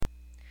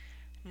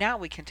Now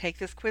we can take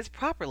this quiz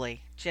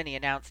properly, Jenny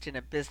announced in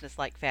a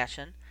businesslike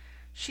fashion.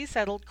 She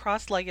settled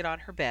cross-legged on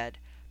her bed,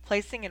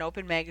 placing an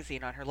open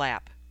magazine on her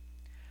lap.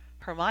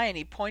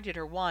 Hermione pointed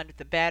her wand at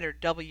the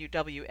battered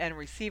WWN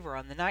receiver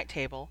on the night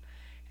table,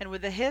 and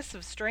with a hiss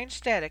of strange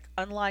static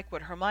unlike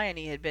what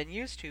Hermione had been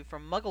used to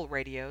from Muggle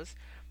radios,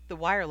 the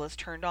wireless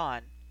turned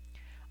on.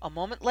 A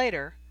moment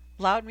later,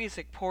 loud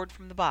music poured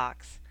from the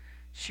box.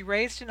 She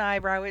raised an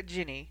eyebrow at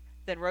Ginny,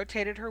 then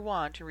rotated her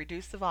wand to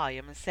reduce the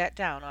volume and sat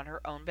down on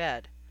her own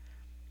bed.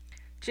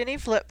 Ginny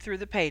flipped through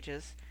the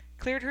pages,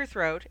 cleared her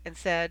throat, and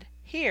said,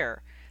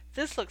 "Here,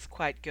 this looks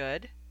quite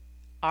good.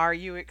 Are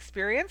you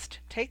experienced?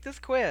 Take this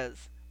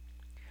quiz."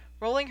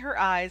 Rolling her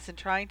eyes and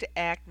trying to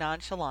act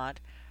nonchalant,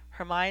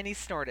 Hermione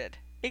snorted.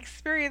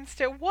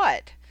 "Experienced at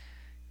what?"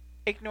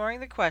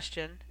 Ignoring the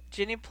question,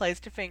 Ginny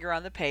placed a finger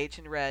on the page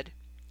and read,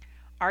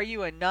 "Are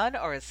you a nun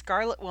or a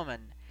scarlet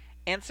woman?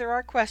 Answer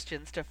our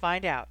questions to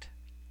find out."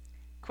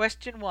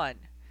 Question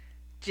 1.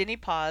 Ginny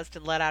paused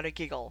and let out a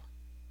giggle.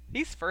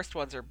 These first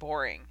ones are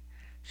boring.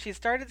 She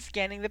started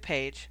scanning the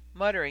page,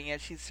 muttering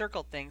as she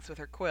circled things with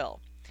her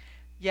quill.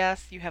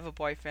 Yes, you have a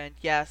boyfriend.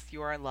 Yes,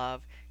 you are in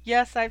love.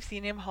 Yes, I've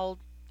seen him hold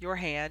your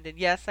hand, and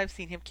yes, I've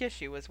seen him kiss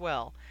you as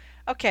well.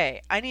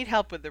 Okay, I need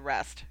help with the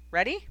rest.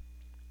 Ready?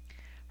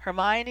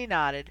 Hermione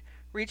nodded,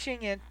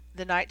 reaching in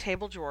the night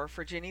table drawer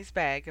for Ginny's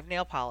bag of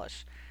nail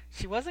polish.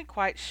 She wasn't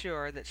quite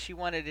sure that she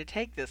wanted to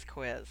take this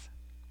quiz.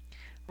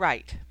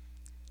 Right.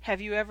 Have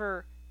you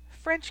ever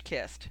French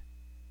kissed?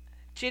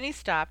 Ginny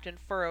stopped and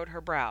furrowed her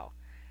brow.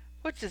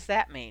 What does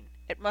that mean?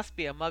 It must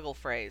be a Muggle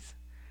phrase.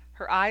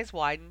 Her eyes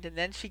widened, and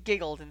then she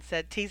giggled and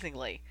said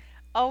teasingly,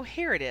 "Oh,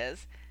 here it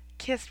is.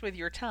 Kissed with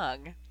your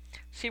tongue."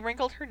 She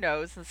wrinkled her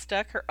nose and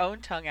stuck her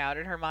own tongue out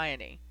at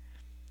Hermione.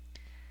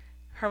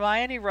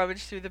 Hermione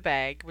rummaged through the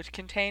bag, which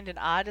contained an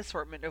odd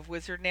assortment of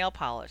wizard nail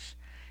polish.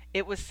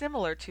 It was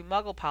similar to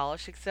Muggle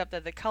polish, except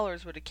that the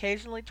colors would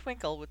occasionally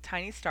twinkle with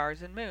tiny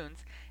stars and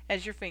moons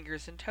as your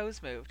fingers and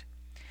toes moved.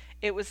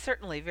 It was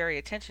certainly very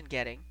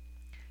attention-getting.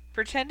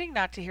 Pretending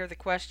not to hear the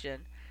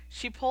question,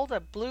 she pulled a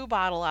blue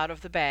bottle out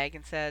of the bag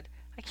and said,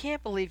 "I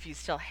can't believe you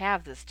still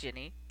have this,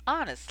 Ginny.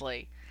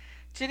 Honestly."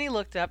 Ginny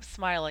looked up,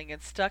 smiling,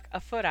 and stuck a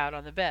foot out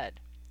on the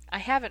bed. "I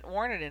haven't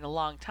worn it in a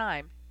long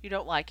time. You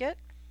don't like it?"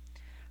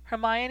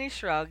 Hermione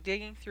shrugged,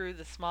 digging through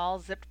the small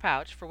zipped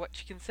pouch for what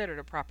she considered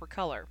a proper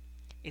color.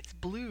 "It's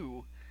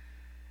blue."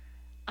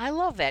 "I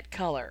love that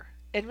color.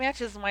 It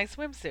matches my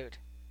swimsuit.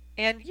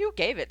 And you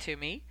gave it to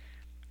me.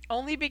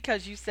 Only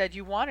because you said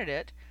you wanted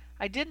it.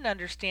 I didn't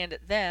understand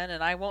it then,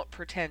 and I won't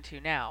pretend to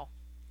now."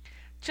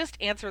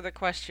 "Just answer the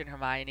question,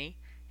 Hermione,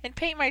 and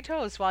paint my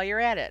toes while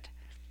you're at it."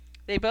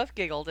 They both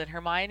giggled, and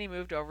Hermione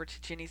moved over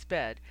to Ginny's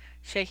bed,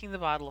 shaking the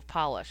bottle of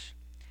polish.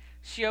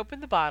 She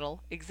opened the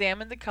bottle,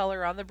 examined the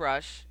color on the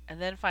brush,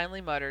 and then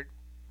finally muttered,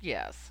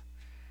 "Yes."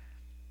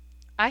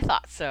 "I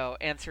thought so,"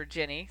 answered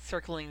Ginny,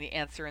 circling the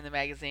answer in the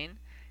magazine.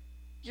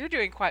 "You're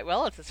doing quite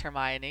well at this,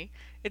 Hermione.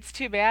 It's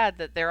too bad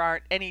that there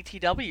aren't any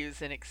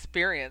TWs in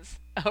experience.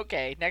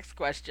 Okay, next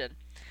question."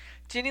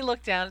 Ginny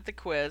looked down at the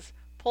quiz,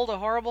 pulled a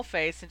horrible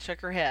face, and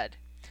shook her head.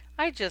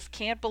 "I just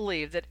can't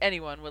believe that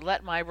anyone would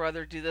let my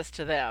brother do this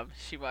to them,"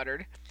 she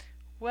muttered.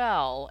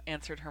 "Well,"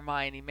 answered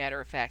Hermione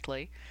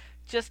matter-of-factly,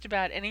 "just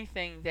about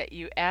anything that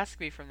you ask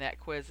me from that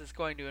quiz is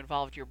going to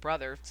involve your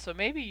brother, so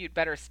maybe you'd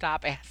better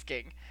stop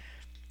asking."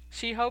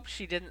 She hoped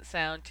she didn't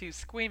sound too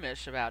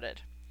squeamish about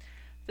it.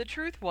 The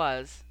truth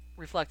was,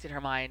 reflected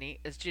Hermione,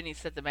 as Ginny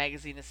set the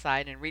magazine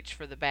aside and reached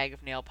for the bag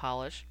of nail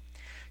polish,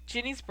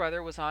 Ginny's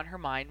brother was on her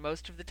mind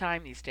most of the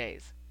time these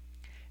days.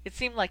 It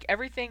seemed like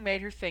everything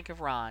made her think of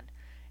Ron,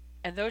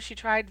 and though she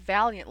tried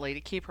valiantly to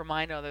keep her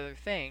mind on other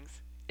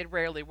things, it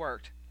rarely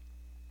worked.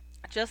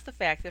 Just the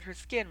fact that her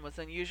skin was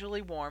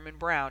unusually warm and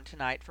brown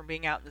tonight from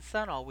being out in the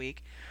sun all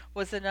week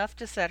was enough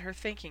to set her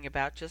thinking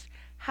about just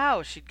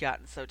how she'd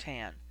gotten so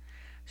tan.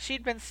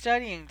 She'd been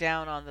studying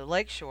down on the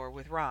lake shore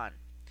with Ron.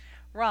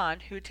 Ron,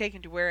 who had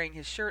taken to wearing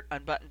his shirt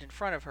unbuttoned in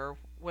front of her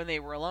when they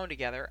were alone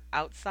together,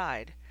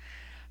 outside.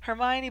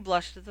 Hermione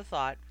blushed at the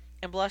thought,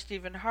 and blushed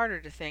even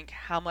harder to think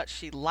how much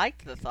she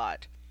liked the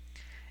thought.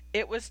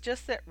 It was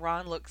just that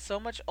Ron looked so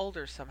much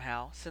older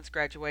somehow since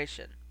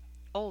graduation.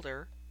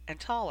 Older and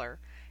taller,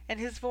 and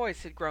his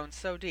voice had grown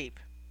so deep.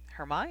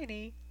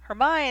 "Hermione!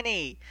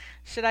 Hermione!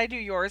 Should I do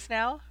yours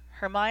now?"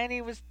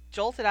 Hermione was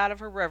jolted out of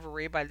her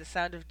reverie by the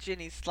sound of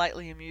Ginny's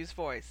slightly amused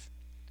voice.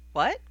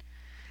 "What?"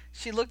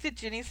 She looked at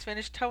Ginny's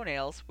finished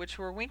toenails, which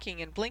were winking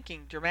and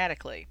blinking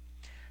dramatically.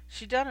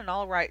 She'd done an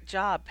all right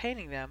job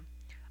painting them,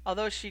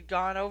 although she'd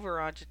gone over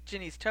on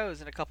Ginny's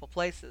toes in a couple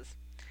places.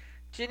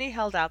 Ginny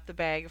held out the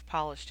bag of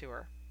polish to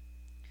her.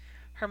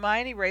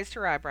 Hermione raised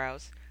her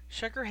eyebrows,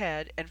 shook her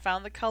head, and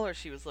found the color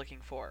she was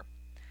looking for.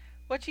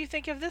 "What do you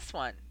think of this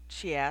one?"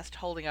 she asked,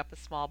 holding up a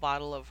small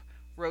bottle of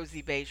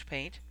rosy beige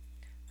paint.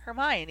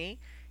 "Hermione,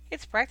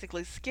 it's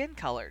practically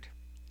skin-colored.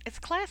 It's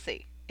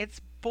classy. It's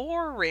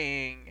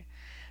boring."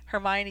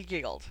 Hermione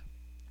giggled.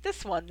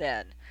 "This one,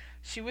 then."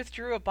 She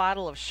withdrew a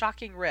bottle of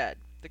shocking red,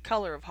 the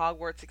color of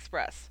Hogwarts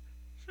Express.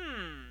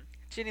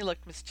 Ginny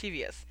looked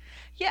mischievous.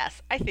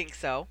 Yes, I think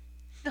so.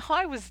 No,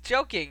 I was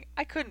joking.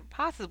 I couldn't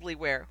possibly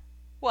wear.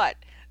 What?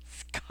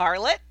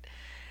 Scarlet?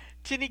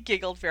 Ginny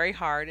giggled very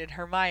hard, and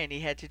Hermione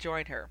had to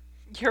join her.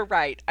 You're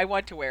right. I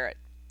want to wear it.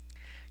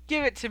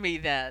 Give it to me,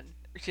 then,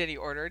 Ginny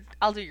ordered.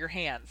 I'll do your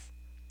hands.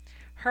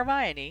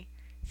 Hermione,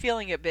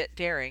 feeling a bit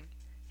daring,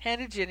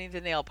 handed Ginny the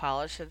nail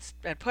polish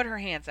and put her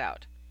hands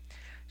out.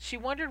 She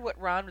wondered what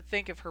Ron would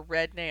think of her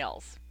red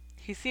nails.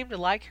 He seemed to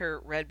like her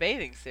red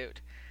bathing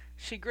suit.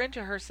 She grinned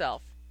to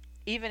herself,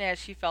 even as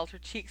she felt her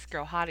cheeks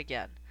grow hot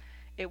again.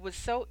 It was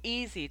so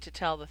easy to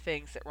tell the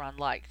things that Ron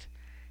liked.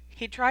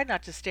 He tried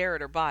not to stare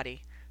at her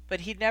body,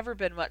 but he'd never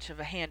been much of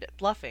a hand at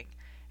bluffing,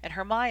 and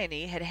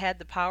Hermione had had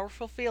the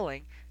powerful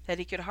feeling that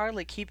he could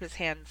hardly keep his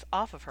hands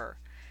off of her.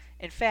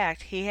 In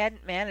fact, he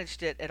hadn't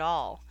managed it at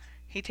all.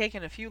 He'd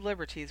taken a few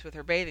liberties with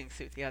her bathing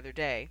suit the other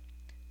day.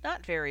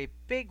 Not very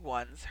big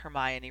ones,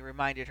 Hermione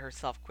reminded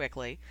herself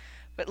quickly,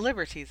 but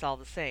liberties all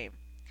the same.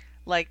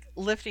 Like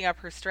lifting up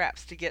her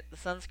straps to get the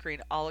sunscreen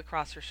all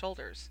across her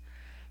shoulders.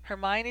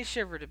 Hermione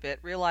shivered a bit,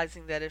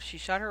 realizing that if she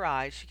shut her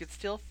eyes, she could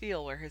still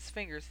feel where his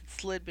fingers had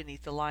slid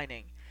beneath the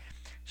lining.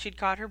 She'd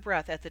caught her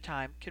breath at the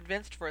time,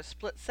 convinced for a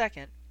split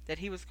second that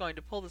he was going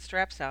to pull the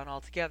straps down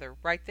altogether,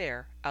 right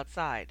there,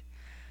 outside.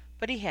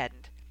 But he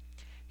hadn't.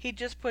 He'd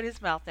just put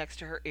his mouth next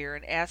to her ear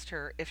and asked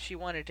her if she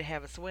wanted to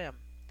have a swim.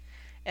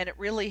 And it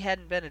really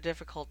hadn't been a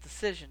difficult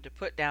decision to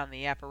put down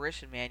the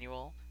apparition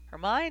manual.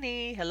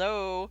 Hermione,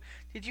 hello,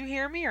 did you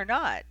hear me or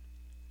not?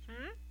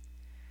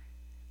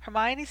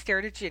 Hermione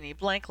stared at Ginny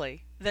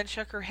blankly, then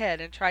shook her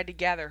head and tried to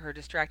gather her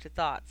distracted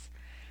thoughts.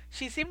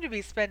 She seemed to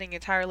be spending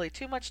entirely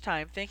too much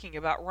time thinking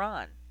about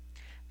Ron.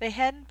 They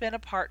hadn't been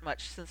apart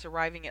much since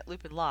arriving at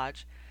Lupin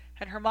Lodge,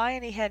 and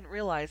Hermione hadn't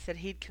realized that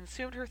he'd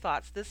consumed her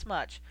thoughts this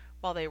much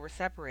while they were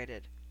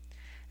separated.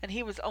 And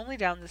he was only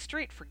down the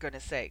street, for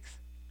goodness sakes.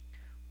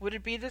 Would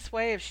it be this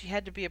way if she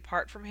had to be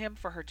apart from him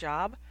for her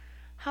job?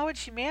 How would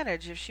she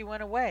manage if she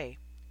went away?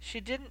 She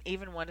didn't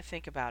even want to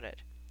think about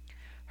it.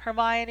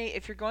 Hermione,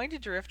 if you're going to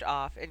drift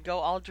off and go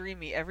all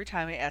dreamy every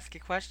time I ask a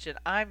question,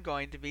 I'm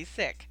going to be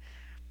sick.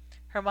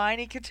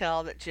 Hermione could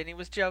tell that Ginny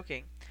was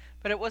joking,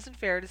 but it wasn't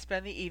fair to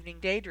spend the evening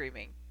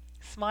daydreaming.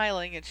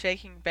 Smiling and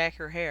shaking back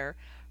her hair,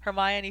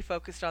 Hermione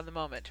focused on the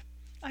moment.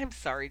 I'm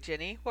sorry,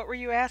 Ginny. What were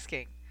you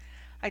asking?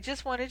 I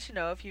just wanted to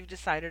know if you've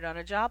decided on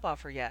a job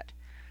offer yet.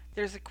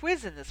 There's a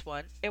quiz in this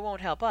one. It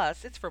won't help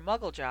us. It's for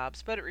Muggle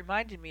jobs, but it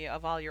reminded me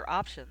of all your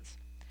options.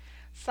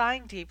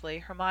 Sighing deeply,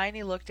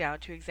 Hermione looked down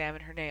to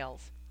examine her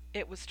nails.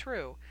 It was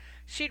true.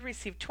 She'd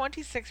received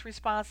 26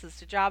 responses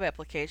to job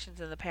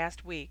applications in the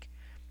past week.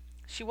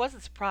 She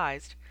wasn't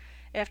surprised.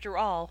 After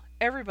all,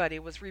 everybody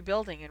was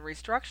rebuilding and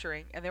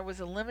restructuring, and there was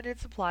a limited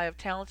supply of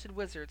talented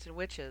wizards and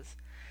witches.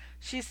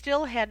 She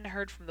still hadn't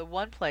heard from the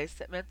one place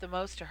that meant the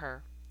most to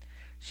her.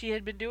 She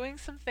had been doing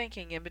some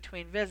thinking in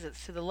between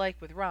visits to the lake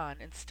with Ron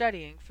and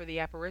studying for the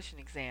apparition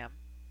exam.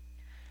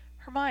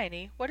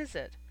 Hermione, what is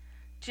it?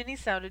 Ginny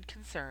sounded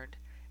concerned,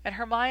 and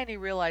Hermione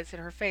realized that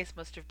her face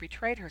must have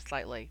betrayed her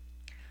slightly.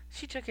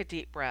 She took a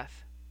deep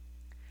breath.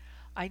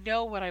 I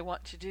know what I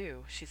want to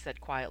do, she said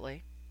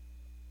quietly.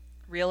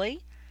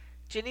 Really?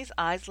 Ginny's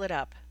eyes lit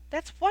up.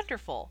 That's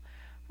wonderful.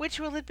 Which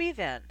will it be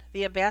then?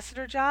 The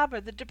ambassador job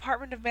or the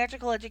Department of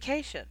Magical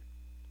Education?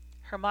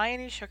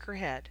 Hermione shook her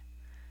head.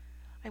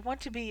 I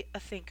want to be a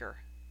thinker.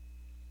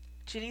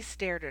 Ginny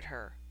stared at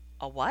her.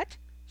 A what?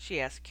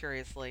 She asked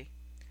curiously.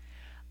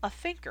 A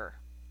thinker.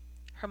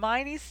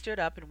 Hermione stood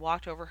up and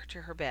walked over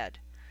to her bed.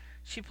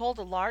 She pulled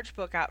a large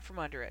book out from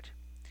under it.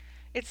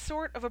 It's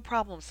sort of a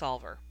problem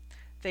solver.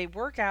 They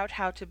work out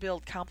how to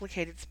build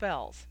complicated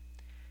spells.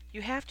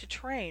 You have to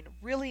train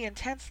really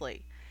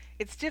intensely.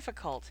 It's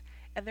difficult,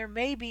 and there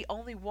may be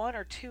only one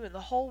or two in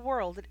the whole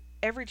world at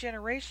every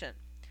generation.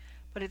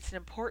 But it's an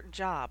important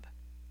job.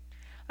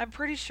 I'm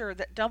pretty sure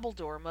that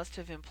Dumbledore must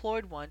have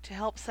employed one to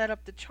help set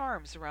up the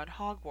charms around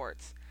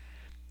Hogwarts.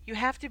 You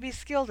have to be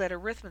skilled at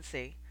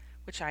arithmancy,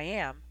 which I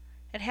am,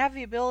 and have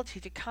the ability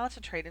to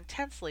concentrate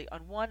intensely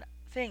on one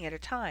thing at a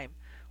time,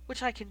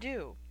 which I can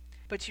do.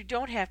 But you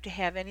don't have to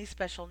have any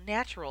special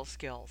natural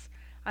skills.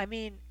 I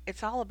mean,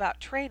 it's all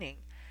about training.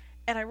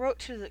 And I wrote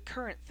to the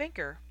current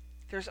thinker.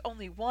 There's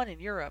only one in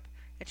Europe,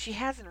 and she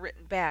hasn't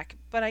written back,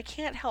 but I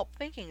can't help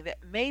thinking that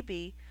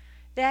maybe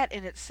that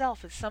in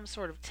itself is some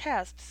sort of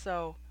test,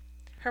 so...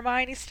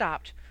 Hermione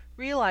stopped,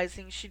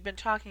 realizing she'd been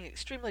talking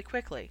extremely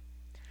quickly.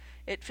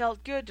 It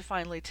felt good to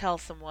finally tell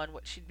someone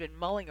what she'd been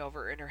mulling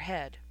over in her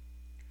head.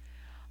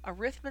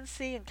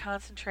 Arithmancy and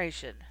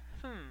concentration.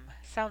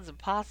 Sounds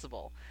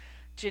impossible.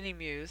 Ginny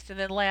mused, and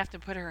then laughed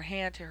and put her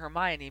hand to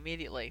Hermione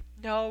immediately.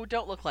 No,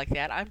 don't look like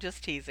that. I'm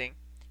just teasing,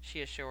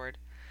 she assured.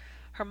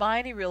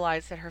 Hermione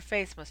realized that her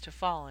face must have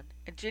fallen,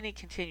 and Ginny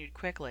continued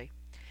quickly.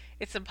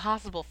 It's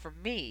impossible for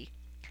me.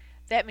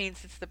 That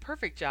means it's the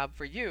perfect job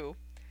for you.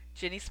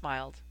 Ginny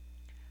smiled.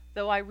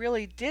 Though I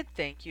really did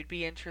think you'd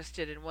be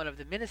interested in one of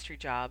the ministry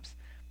jobs.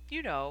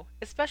 You know,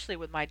 especially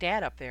with my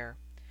dad up there.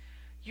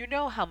 You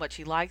know how much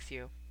he likes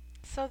you.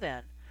 So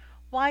then,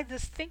 why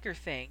this thinker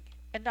thing,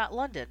 and not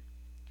London?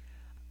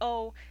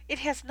 "Oh, it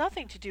has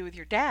nothing to do with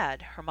your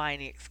dad,"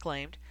 Hermione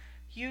exclaimed.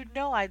 "You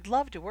know I'd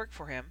love to work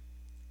for him."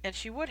 And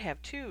she would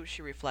have, too,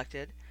 she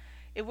reflected.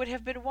 It would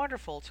have been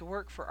wonderful to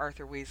work for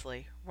Arthur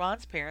Weasley.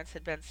 Ron's parents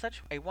had been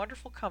such a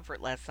wonderful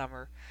comfort last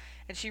summer,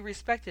 and she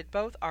respected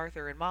both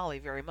Arthur and Molly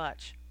very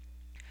much.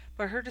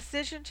 But her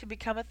decision to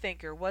become a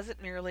thinker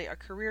wasn't merely a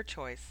career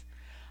choice.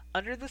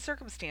 Under the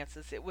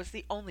circumstances, it was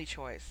the only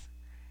choice.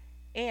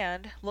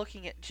 And,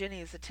 looking at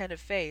Ginny's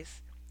attentive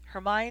face,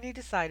 Hermione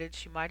decided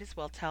she might as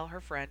well tell her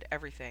friend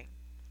everything.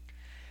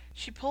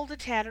 She pulled a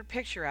tattered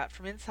picture out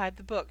from inside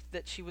the book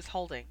that she was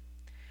holding.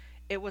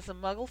 It was a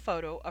Muggle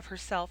photo of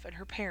herself and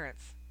her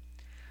parents.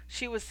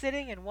 She was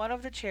sitting in one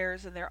of the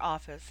chairs in their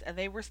office, and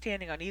they were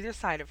standing on either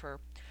side of her,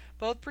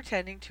 both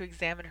pretending to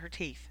examine her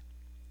teeth.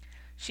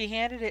 She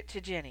handed it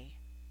to Ginny.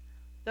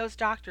 "Those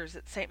doctors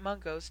at St.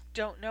 Mungo's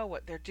don't know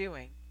what they're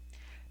doing.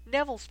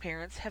 Neville's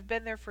parents have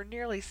been there for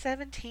nearly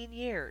 17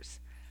 years.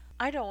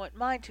 I don't want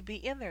mine to be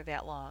in there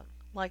that long,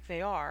 like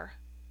they are.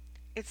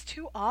 It's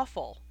too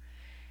awful.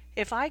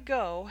 If I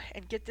go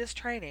and get this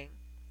training,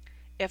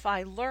 if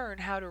I learn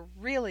how to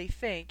really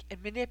think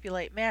and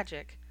manipulate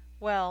magic,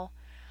 well,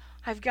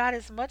 I've got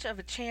as much of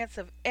a chance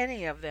of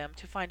any of them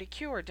to find a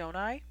cure, don't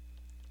I?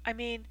 I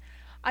mean,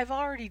 I've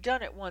already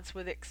done it once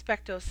with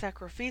Expecto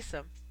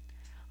Sacrificum.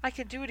 I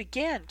can do it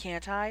again,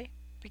 can't I?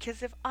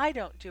 Because if I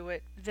don't do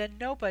it, then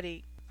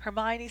nobody—"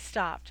 Hermione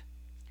stopped.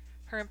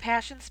 Her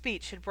impassioned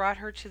speech had brought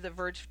her to the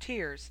verge of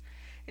tears,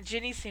 and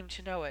Ginny seemed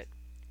to know it.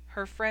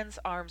 Her friend's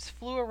arms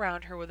flew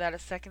around her without a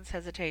second's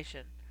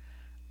hesitation.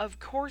 "Of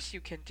course you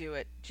can do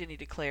it," Ginny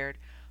declared,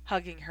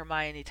 hugging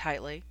Hermione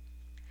tightly.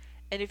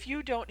 "And if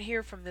you don't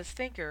hear from this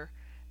thinker,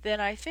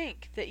 then I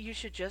think that you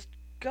should just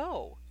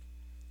go."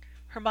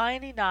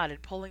 Hermione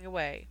nodded, pulling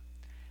away.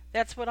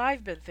 "That's what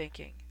I've been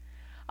thinking.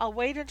 I'll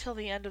wait until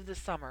the end of the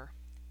summer.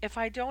 If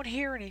I don't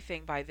hear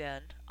anything by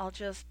then, I'll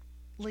just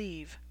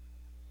leave."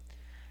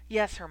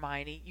 "Yes,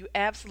 Hermione, you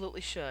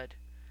absolutely should.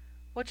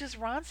 What does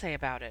Ron say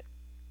about it?"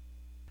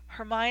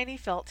 Hermione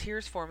felt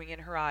tears forming in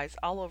her eyes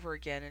all over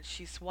again, and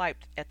she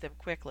swiped at them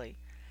quickly.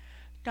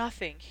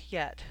 "Nothing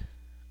yet.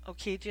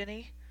 Okay,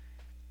 Ginny?"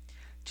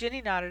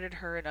 Ginny nodded at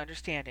her in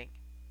understanding.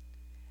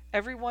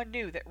 Everyone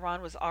knew that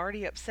Ron was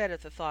already upset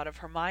at the thought of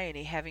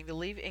Hermione having to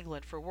leave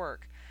England for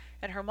work,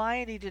 and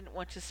Hermione didn't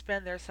want to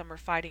spend their summer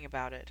fighting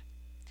about it.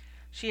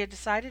 She had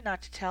decided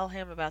not to tell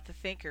him about the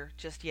thinker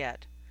just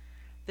yet.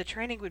 The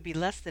training would be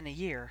less than a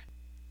year,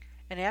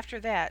 and after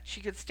that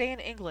she could stay in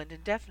England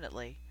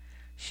indefinitely.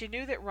 She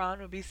knew that Ron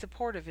would be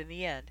supportive in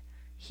the end.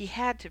 He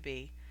had to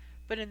be,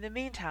 but in the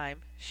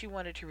meantime she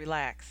wanted to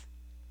relax.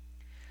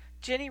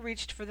 Ginny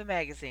reached for the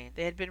magazine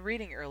they had been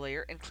reading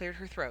earlier and cleared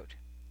her throat.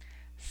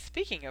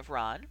 "Speaking of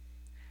Ron,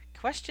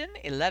 question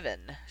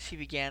 11, she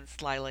began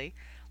slyly,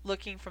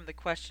 looking from the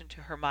question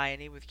to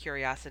Hermione with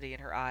curiosity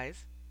in her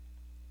eyes.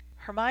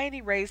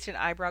 Hermione raised an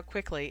eyebrow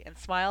quickly and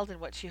smiled in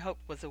what she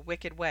hoped was a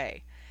wicked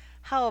way.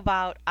 "How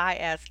about I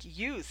ask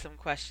you some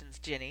questions,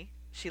 Ginny?"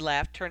 she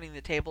laughed, turning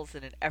the tables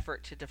in an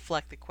effort to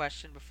deflect the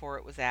question before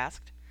it was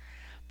asked.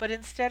 But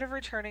instead of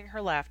returning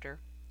her laughter,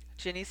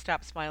 Ginny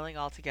stopped smiling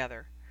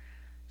altogether.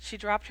 She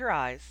dropped her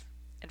eyes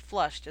and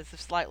flushed as if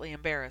slightly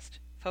embarrassed,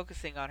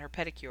 focusing on her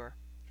pedicure.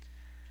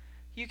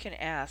 "You can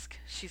ask,"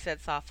 she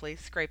said softly,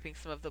 scraping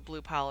some of the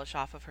blue polish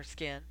off of her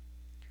skin.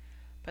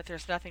 "But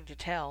there's nothing to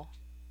tell."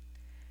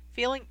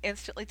 Feeling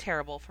instantly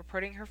terrible for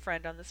putting her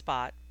friend on the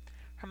spot,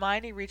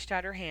 Hermione reached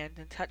out her hand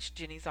and touched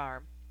Ginny's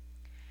arm.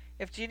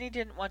 If Ginny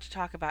didn't want to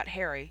talk about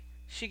Harry,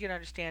 she could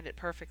understand it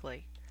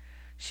perfectly.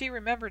 She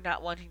remembered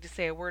not wanting to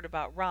say a word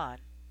about Ron.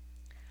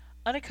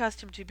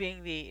 Unaccustomed to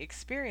being the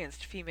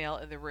experienced female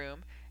in the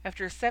room,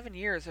 after 7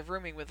 years of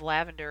rooming with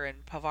Lavender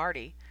and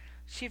Pavarti,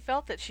 she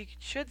felt that she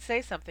should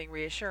say something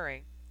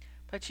reassuring,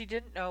 but she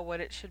didn't know what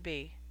it should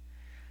be.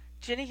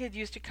 Ginny had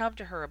used to come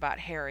to her about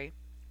Harry,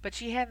 but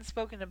she hadn't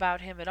spoken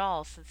about him at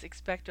all since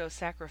Expecto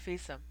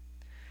Sacrificum.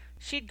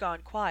 She'd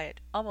gone quiet,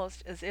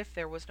 almost as if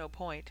there was no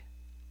point.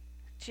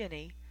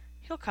 "Ginny,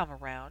 he'll come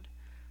around,"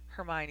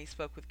 Hermione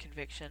spoke with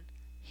conviction.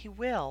 "He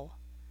will."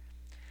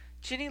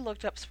 Ginny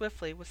looked up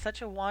swiftly with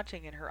such a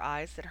wanting in her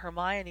eyes that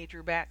Hermione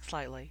drew back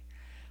slightly.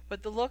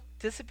 But the look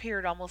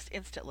disappeared almost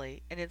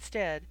instantly, and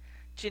instead,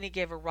 Ginny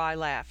gave a wry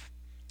laugh.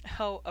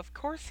 "Oh, of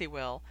course he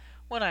will,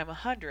 when I'm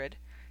 100.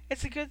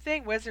 It's a good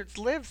thing wizards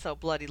live so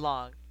bloody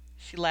long."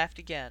 She laughed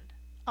again.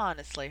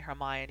 "Honestly,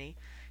 Hermione,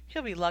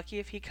 he'll be lucky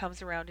if he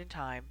comes around in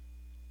time."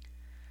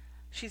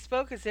 She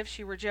spoke as if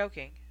she were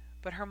joking,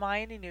 but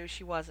Hermione knew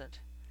she wasn't.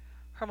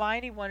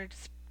 Hermione wanted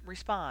to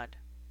respond.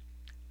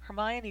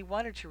 Hermione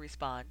wanted to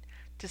respond,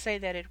 to say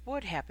that it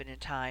would happen in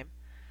time,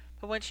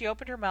 but when she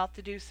opened her mouth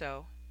to do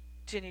so,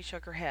 Ginny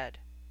shook her head.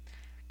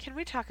 "Can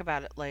we talk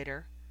about it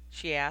later?"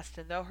 she asked,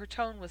 and though her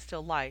tone was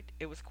still light,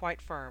 it was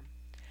quite firm.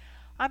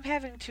 "I'm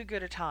having too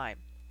good a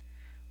time."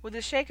 With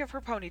a shake of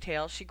her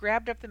ponytail, she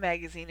grabbed up the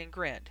magazine and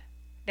grinned.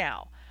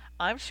 "Now,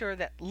 I'm sure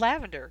that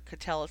Lavender could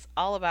tell us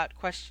all about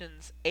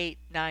questions 8,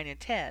 9, and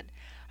 10.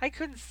 I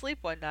couldn't sleep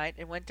one night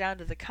and went down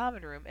to the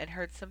common room and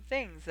heard some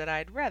things that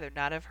I'd rather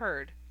not have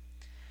heard."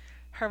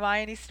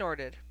 Hermione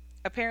snorted.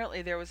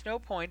 Apparently there was no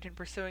point in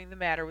pursuing the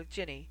matter with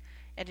Ginny,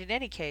 and in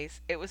any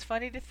case it was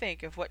funny to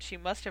think of what she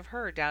must have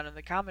heard down in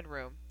the common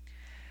room.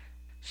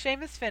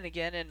 Seamus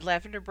Finnegan and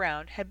Lavender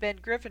Brown had been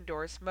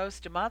Gryffindor's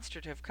most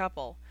demonstrative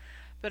couple,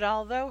 but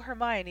although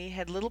Hermione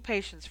had little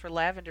patience for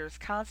Lavender's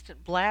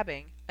constant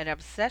blabbing, an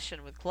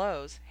obsession with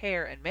clothes,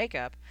 hair, and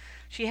makeup,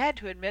 she had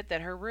to admit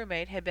that her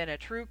roommate had been a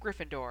true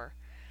Gryffindor.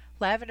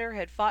 Lavender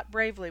had fought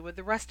bravely with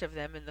the rest of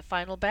them in the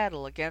final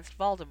battle against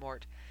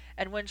Voldemort,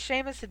 and when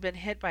Seamus had been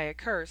hit by a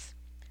curse,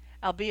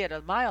 albeit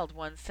a mild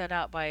one sent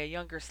out by a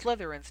younger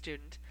Slytherin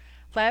student,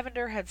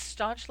 Lavender had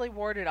staunchly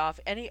warded off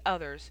any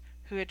others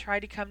who had tried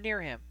to come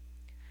near him.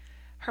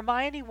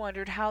 Hermione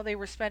wondered how they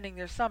were spending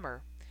their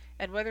summer,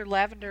 and whether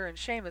Lavender and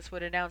Seamus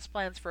would announce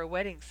plans for a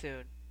wedding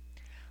soon.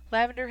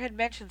 Lavender had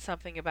mentioned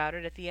something about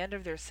it at the end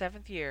of their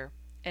 7th year,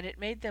 and it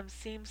made them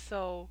seem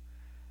so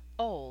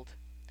old.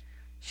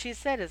 She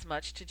said as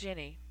much to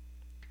Ginny.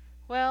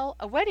 "Well,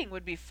 a wedding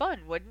would be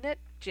fun, wouldn't it?"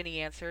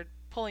 Ginny answered,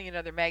 pulling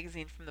another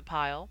magazine from the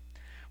pile.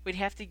 "We'd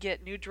have to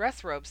get new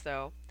dress robes,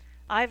 though.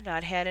 I've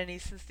not had any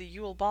since the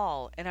Yule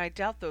Ball, and I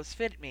doubt those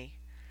fit me."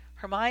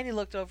 Hermione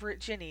looked over at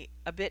Ginny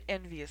a bit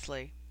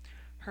enviously.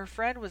 Her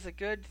friend was a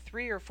good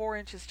 3 or 4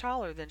 inches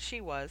taller than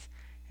she was,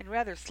 and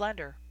rather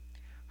slender.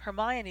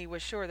 Hermione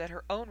was sure that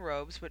her own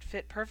robes would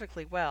fit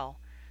perfectly well.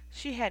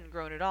 She hadn't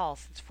grown at all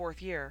since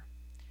 4th year.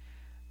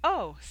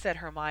 "Oh," said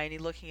Hermione,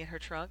 looking at her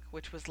trunk,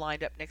 which was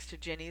lined up next to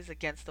Ginny's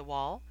against the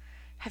wall.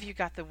 "Have you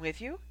got them with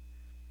you?"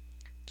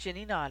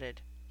 Ginny nodded.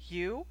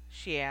 "You?"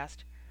 she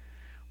asked.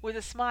 With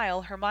a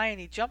smile,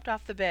 Hermione jumped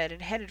off the bed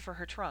and headed for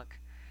her trunk.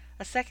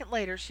 A second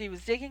later she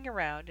was digging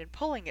around and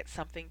pulling at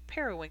something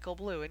periwinkle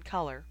blue in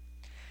color.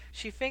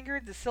 She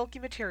fingered the silky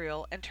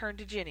material and turned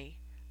to Ginny.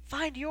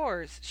 "Find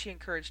yours," she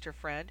encouraged her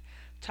friend,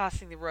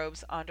 tossing the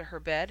robes onto her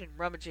bed and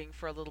rummaging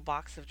for a little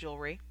box of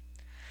jewelry.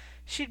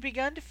 She'd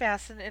begun to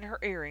fasten in her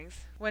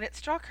earrings when it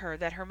struck her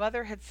that her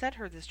mother had sent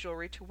her this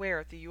jewelry to wear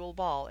at the Yule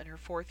Ball in her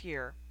 4th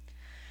year.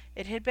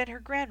 It had been her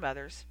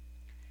grandmother's,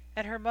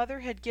 and her mother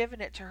had given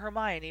it to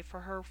Hermione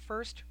for her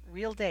first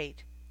real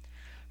date.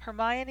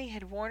 Hermione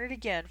had worn it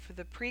again for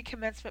the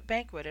pre-commencement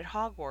banquet at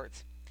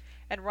Hogwarts,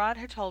 and Ron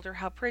had told her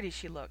how pretty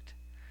she looked.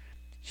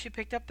 She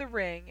picked up the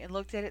ring and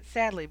looked at it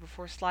sadly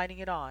before sliding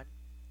it on.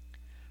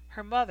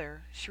 Her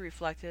mother, she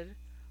reflected,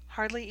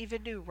 hardly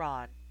even knew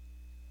Ron.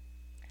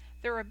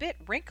 "They're a bit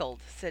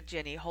wrinkled," said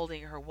Ginny,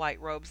 holding her white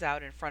robes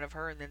out in front of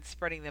her and then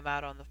spreading them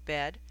out on the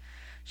bed.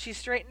 She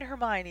straightened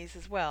Hermione's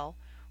as well,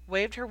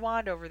 waved her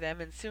wand over them,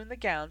 and soon the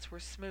gowns were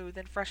smooth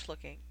and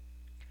fresh-looking.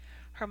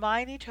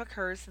 Hermione took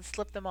hers and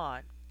slipped them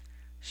on.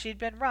 She'd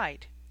been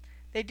right.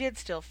 They did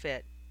still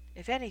fit.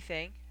 If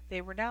anything,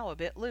 they were now a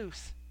bit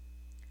loose.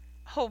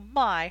 "Oh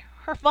my,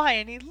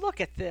 Hermione, look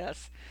at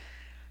this!"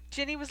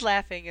 Ginny was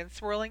laughing and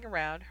swirling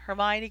around.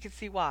 Hermione could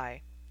see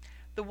why.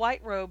 The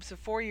white robes of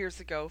 4 years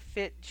ago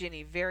fit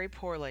Ginny very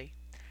poorly.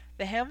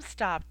 The hem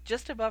stopped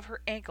just above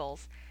her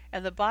ankles,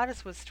 and the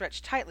bodice was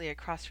stretched tightly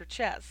across her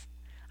chest.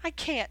 "I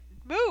can't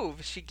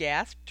move," she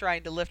gasped,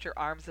 trying to lift her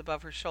arms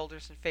above her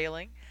shoulders and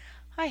failing.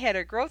 "I had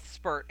a growth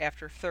spurt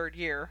after 3rd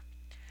year."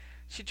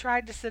 She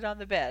tried to sit on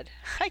the bed.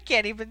 "I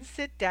can't even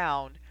sit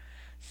down."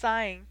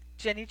 Sighing,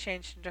 Ginny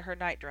changed into her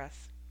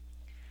nightdress.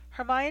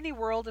 Hermione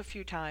whirled a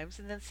few times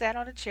and then sat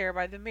on a chair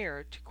by the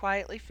mirror to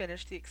quietly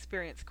finish the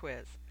experience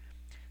quiz.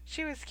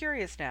 She was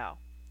curious now.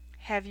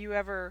 "Have you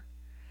ever—"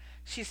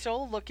 She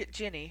stole a look at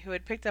Ginny, who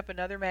had picked up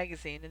another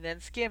magazine, and then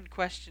skimmed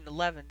question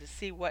 11 to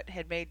see what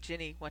had made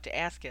Ginny want to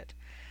ask it.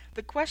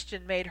 The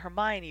question made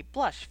Hermione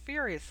blush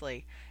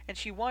furiously, and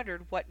she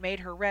wondered what made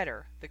her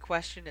redder, the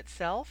question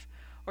itself,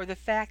 or the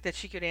fact that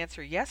she could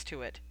answer yes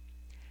to it.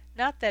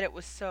 Not that it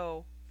was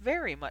so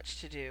very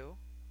much to do,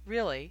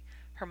 really,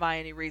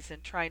 Hermione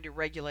reasoned, trying to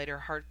regulate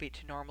her heartbeat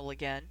to normal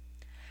again.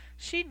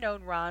 She'd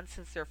known Ron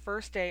since their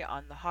first day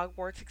on the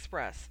Hogwarts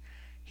Express.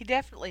 He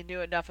definitely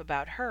knew enough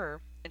about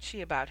her, and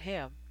she about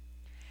him.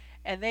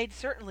 And they'd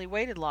certainly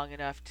waited long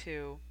enough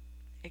to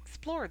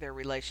explore their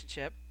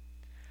relationship.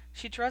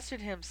 She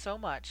trusted him so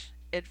much,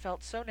 it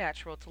felt so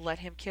natural to let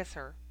him kiss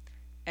her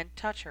and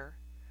touch her.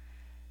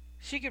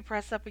 She could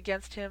press up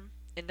against him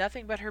in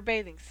nothing but her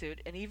bathing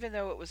suit, and even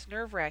though it was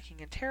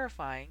nerve-wracking and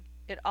terrifying,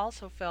 it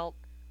also felt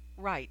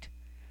right.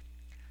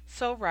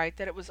 So right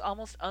that it was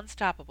almost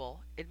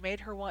unstoppable. It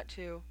made her want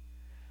to...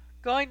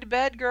 "Going to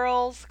bed,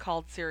 girls,"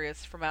 called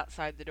Sirius from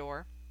outside the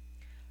door.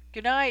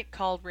 "Good night,"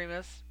 called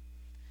Remus.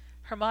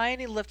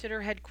 Hermione lifted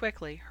her head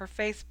quickly, her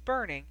face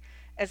burning,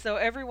 as though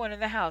everyone in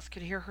the house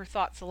could hear her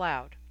thoughts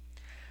aloud.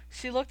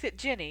 She looked at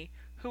Ginny,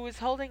 who was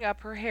holding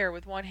up her hair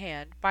with one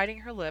hand, biting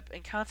her lip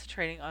and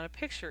concentrating on a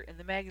picture in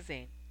the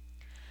magazine.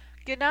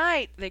 "Good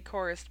night," they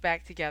chorused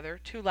back together,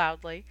 too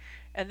loudly,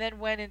 and then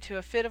went into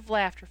a fit of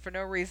laughter for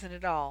no reason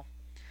at all.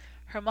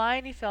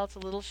 Hermione felt a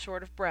little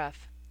short of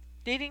breath.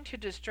 Needing to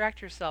distract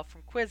herself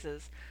from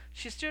quizzes,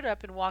 she stood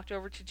up and walked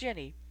over to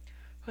Ginny,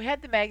 who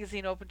had the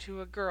magazine open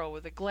to a girl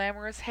with a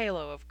glamorous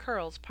halo of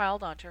curls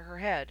piled onto her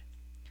head.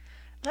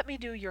 "Let me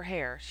do your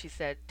hair," she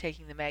said,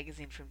 taking the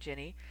magazine from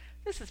Ginny.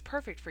 "This is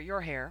perfect for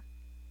your hair."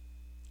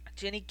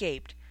 Ginny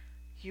gaped.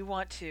 You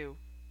want to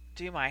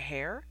do my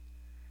hair?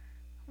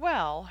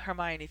 Well,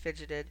 Hermione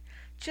fidgeted,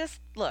 just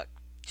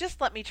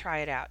let me try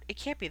it out. It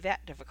can't be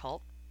that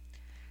difficult.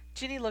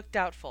 Ginny looked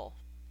doubtful.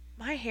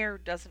 My hair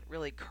doesn't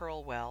really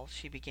curl well,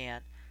 she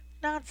began.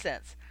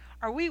 Nonsense.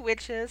 Are we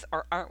witches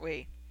or aren't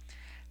we?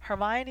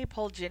 Hermione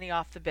pulled Ginny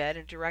off the bed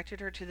and directed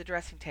her to the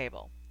dressing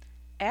table.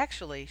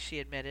 Actually, she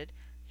admitted,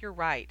 you're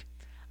right.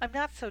 I'm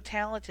not so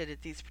talented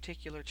at these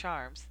particular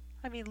charms.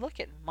 I mean, look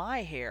at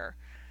my hair.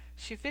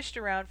 She fished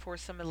around for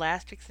some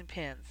elastics and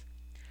pins.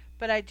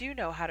 But I do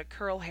know how to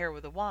curl hair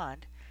with a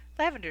wand.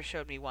 Lavender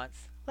showed me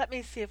once. Let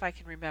me see if I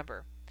can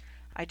remember.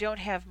 I don't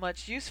have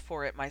much use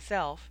for it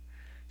myself.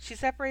 She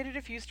separated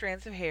a few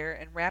strands of hair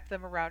and wrapped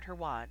them around her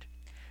wand.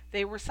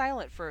 They were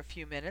silent for a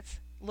few minutes,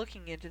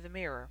 looking into the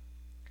mirror.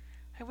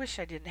 I wish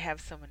I didn't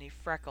have so many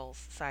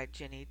freckles, sighed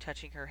Ginny,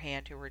 touching her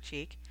hand to her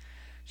cheek.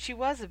 She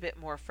was a bit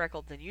more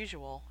freckled than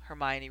usual,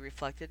 Hermione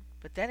reflected,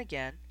 but then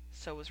again,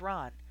 so was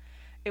Ron.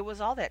 It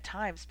was all that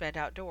time spent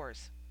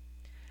outdoors.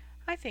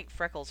 I think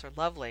freckles are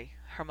lovely,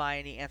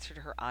 Hermione answered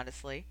her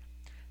honestly.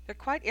 They're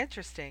quite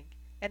interesting,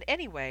 and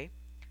anyway,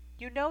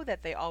 you know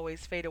that they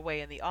always fade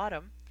away in the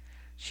autumn.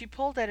 She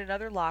pulled at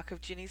another lock of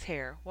Ginny's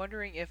hair,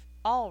 wondering if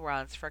all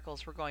Ron's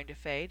freckles were going to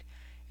fade,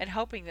 and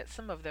hoping that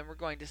some of them were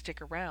going to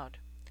stick around.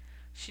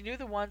 She knew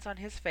the ones on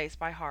his face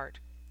by heart,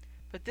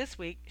 but this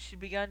week she'd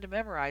begun to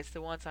memorize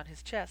the ones on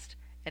his chest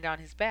and on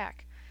his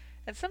back,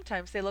 and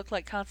sometimes they looked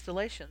like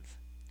constellations.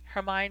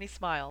 Hermione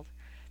smiled.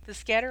 The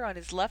scatter on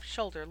his left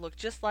shoulder looked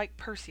just like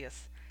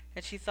Perseus,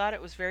 and she thought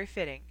it was very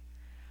fitting.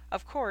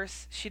 Of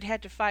course, she'd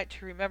had to fight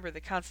to remember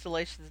the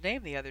constellation's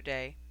name the other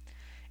day.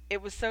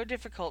 It was so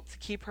difficult to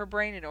keep her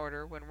brain in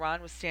order when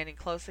Ron was standing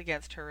close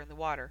against her in the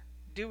water,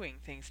 doing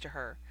things to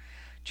her,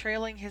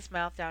 trailing his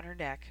mouth down her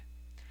neck.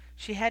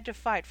 She had to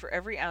fight for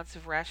every ounce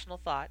of rational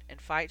thought, and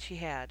fight she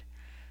had.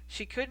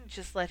 She couldn't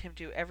just let him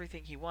do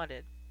everything he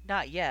wanted.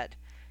 Not yet.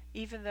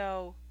 Even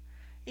though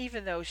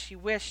she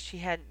wished she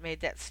hadn't made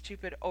that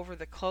stupid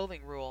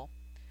over-the-clothing rule.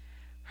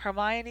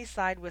 Hermione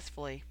sighed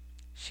wistfully.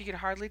 She could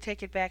hardly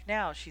take it back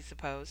now, she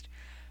supposed,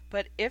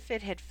 but if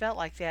it had felt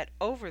like that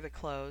over the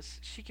clothes,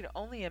 she could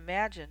only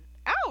imagine—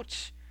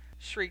 Ouch!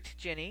 Shrieked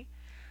Ginny.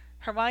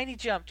 Hermione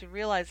jumped and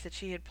realized that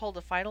she had pulled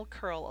a final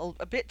curl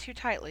a bit too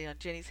tightly on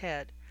Ginny's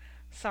head.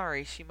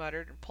 Sorry, she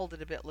muttered, and pulled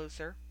it a bit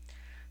looser.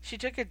 She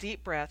took a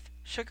deep breath,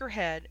 shook her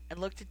head, and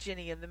looked at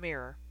Ginny in the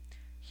mirror.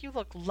 You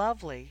look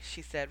lovely,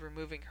 she said,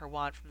 removing her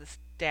wand from the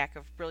stack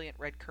of brilliant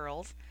red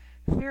curls.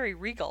 Very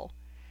regal.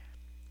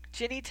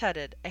 Ginny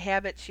tutted, a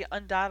habit she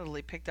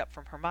undoubtedly picked up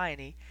from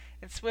Hermione,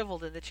 and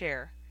swiveled in the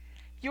chair.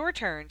 Your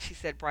turn, she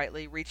said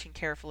brightly, reaching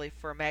carefully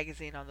for a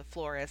magazine on the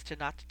floor as to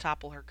not to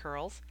topple her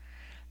curls.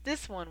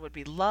 This one would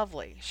be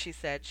lovely, she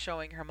said,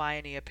 showing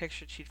Hermione a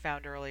picture she'd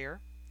found earlier.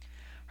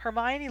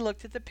 Hermione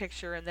looked at the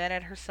picture and then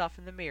at herself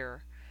in the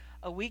mirror.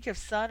 A week of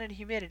sun and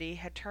humidity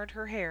had turned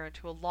her hair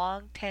into a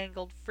long,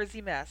 tangled,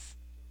 frizzy mess.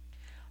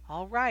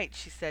 All right,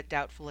 she said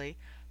doubtfully,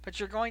 but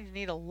you're going to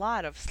need a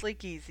lot of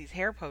Sleek Easy's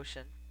hair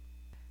potion.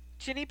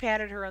 Ginny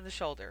patted her on the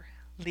shoulder.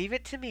 Leave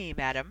it to me,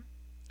 madam.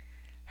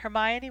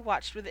 Hermione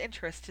watched with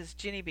interest as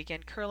Ginny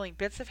began curling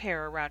bits of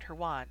hair around her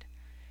wand.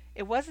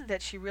 It wasn't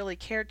that she really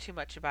cared too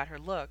much about her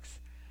looks,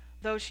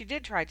 though she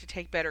did try to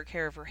take better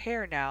care of her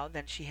hair now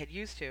than she had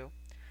used to.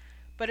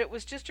 But it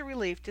was just a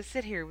relief to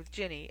sit here with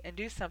Ginny and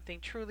do something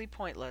truly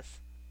pointless.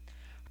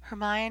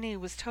 Hermione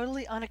was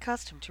totally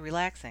unaccustomed to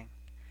relaxing.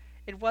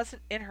 It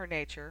wasn't in her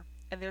nature,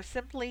 and there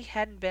simply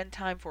hadn't been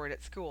time for it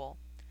at school.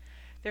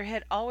 There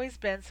had always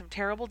been some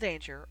terrible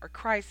danger, or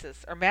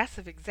crisis, or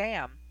massive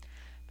exam,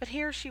 but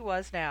here she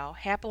was now,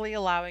 happily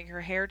allowing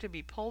her hair to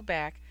be pulled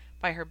back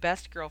by her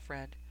best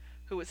girlfriend,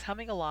 who was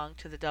humming along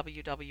to the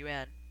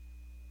WWN.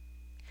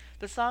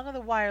 The song on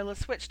the wireless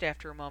switched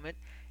after a moment,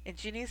 and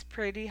Ginny's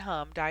pretty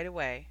hum died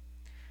away.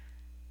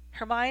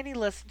 Hermione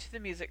listened to the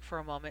music for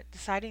a moment,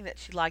 deciding that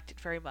she liked it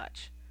very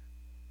much.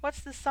 What's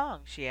this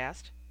song? She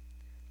asked.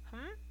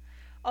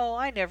 Oh,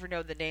 I never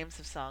know the names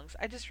of songs.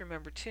 I just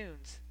remember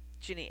tunes,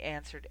 Ginny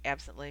answered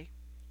absently.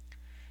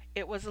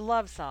 It was a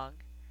love song,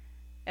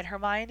 and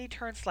Hermione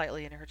turned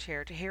slightly in her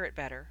chair to hear it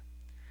better.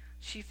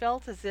 She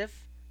felt as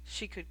if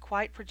she could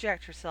quite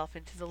project herself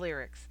into the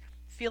lyrics,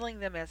 feeling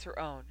them as her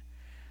own.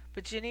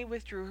 But Ginny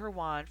withdrew her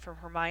wand from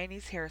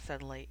Hermione's hair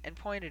suddenly and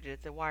pointed it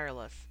at the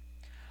wireless.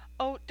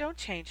 Oh, don't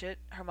change it,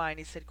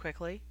 Hermione said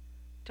quickly.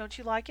 Don't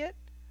you like it?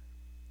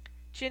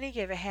 Ginny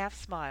gave a half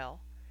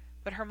smile,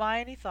 but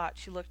Hermione thought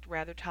she looked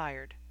rather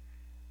tired.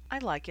 I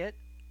like it.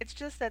 It's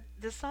just that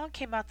this song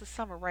came out this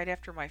summer right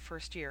after my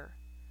first year.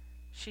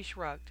 She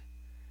shrugged.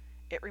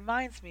 It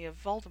reminds me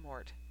of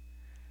Voldemort.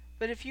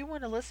 But if you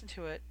want to listen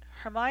to it—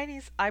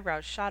 Hermione's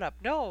eyebrows shot up.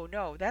 No,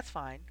 that's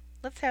fine.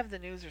 Let's have the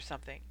news or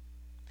something.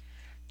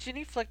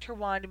 Ginny flicked her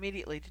wand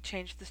immediately to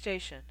change the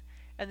station,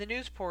 and the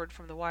news poured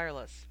from the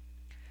wireless.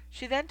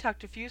 She then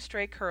tucked a few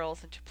stray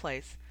curls into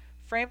place,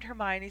 framed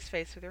Hermione's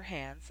face with her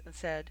hands, and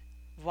said,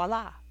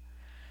 Voila!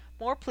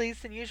 More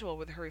pleased than usual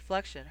with her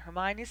reflection,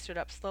 Hermione stood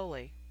up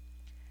slowly.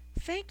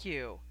 Thank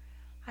you!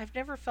 I've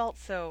never felt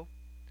so—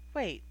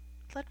 Wait,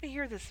 Let me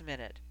hear this a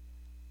minute."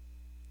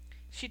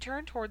 She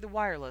turned toward the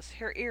wireless,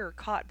 her ear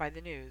caught by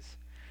the news.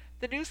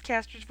 The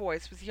newscaster's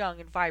voice was young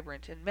and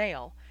vibrant and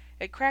male.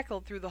 It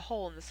crackled through the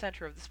hole in the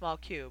center of the small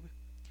cube.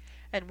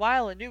 "And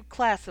while a new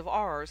class of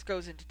R's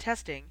goes into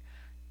testing,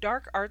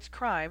 dark arts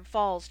crime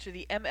falls to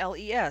the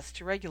MLES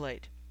to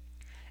regulate.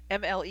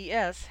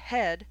 MLES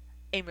head,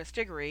 Amos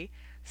Diggory,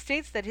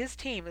 states that his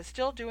team is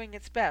still doing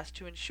its best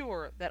to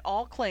ensure that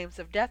all claims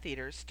of Death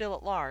Eaters still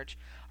at large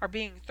are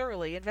being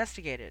thoroughly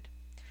investigated.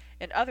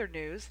 In other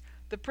news,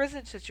 the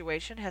prison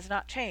situation has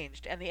not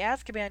changed, and the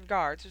Azkaban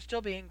guards are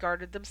still being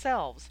guarded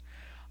themselves.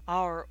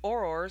 Our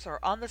Aurors are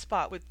on the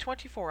spot with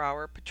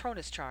 24-hour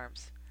Patronus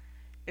charms.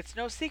 It's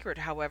no secret,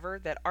 however,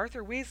 that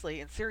Arthur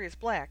Weasley and Sirius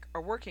Black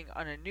are working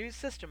on a new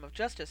system of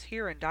justice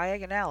here in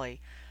Diagon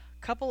Alley.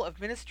 Couple of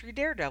Ministry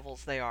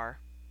daredevils, they are."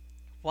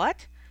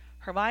 "What?"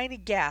 Hermione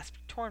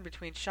gasped, torn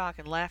between shock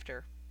and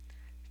laughter.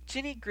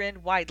 Ginny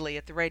grinned widely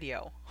at the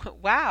radio.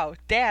 "Wow,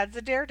 Dad's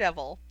a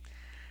daredevil."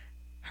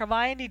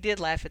 Hermione did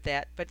laugh at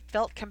that, but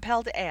felt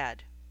compelled to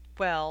add,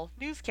 "Well,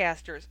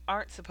 newscasters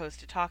aren't supposed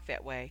to talk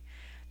that way.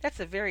 That's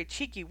a very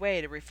cheeky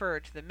way to refer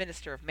to the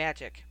Minister of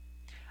Magic."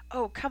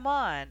 "Oh, come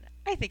on.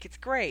 I think it's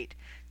great."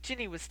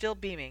 Ginny was still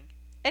beaming.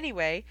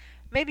 "Anyway,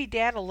 maybe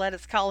Dad'll let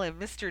us call him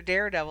Mr.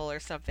 Daredevil or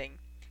something.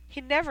 He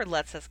never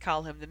lets us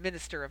call him the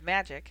Minister of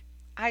Magic.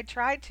 I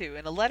tried to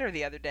in a letter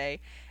the other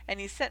day, and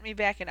he sent me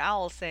back an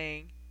owl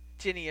saying—"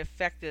 Ginny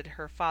affected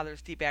her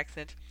father's deep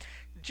accent.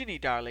 "Ginny,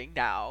 darling,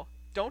 now,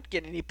 don't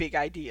get any big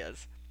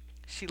ideas."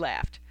 She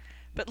laughed.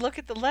 "But look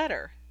at the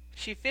letter."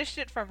 She fished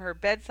it from her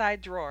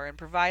bedside drawer and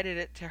provided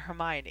it to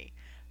Hermione.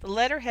 The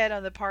letterhead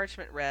on the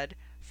parchment read,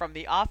 "From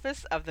the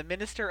Office of the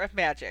Minister of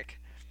Magic."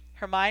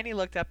 Hermione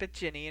looked up at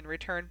Ginny and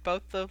returned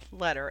both the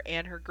letter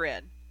and her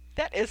grin.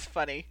 "That is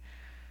funny."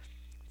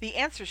 The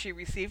answer she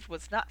received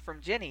was not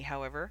from Ginny,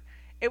 however.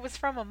 It was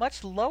from a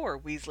much lower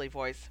Weasley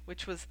voice,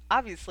 which was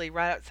obviously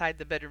right outside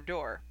the bedroom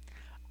door.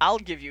 "I'll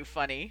give you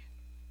funny."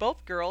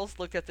 Both girls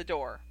looked at the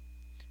door.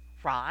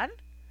 "Ron?"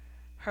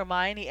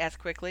 Hermione asked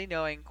quickly,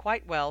 knowing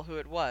quite well who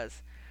it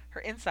was. Her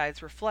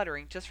insides were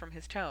fluttering just from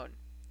his tone.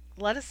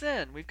 "Let us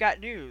in. We've got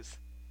news."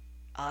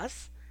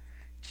 "Us?"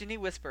 Ginny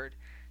whispered.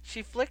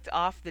 She flicked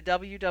off the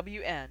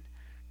WWN,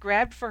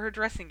 grabbed for her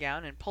dressing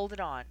gown, and pulled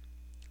it on.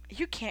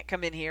 "You can't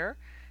come in here,"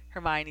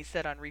 Hermione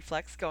said on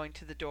reflex, going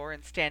to the door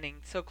and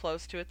standing so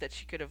close to it that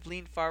she could have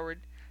leaned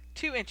forward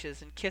 2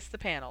 inches and kissed the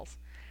panels.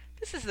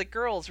 "This is the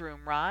girls'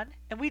 room, Ron,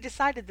 and we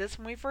decided this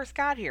when we first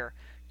got here.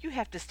 You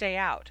have to stay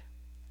out."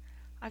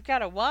 "I've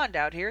got a wand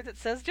out here that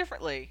says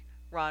differently,"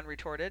 Ron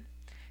retorted.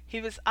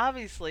 He was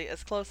obviously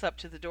as close up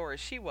to the door as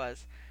she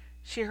was.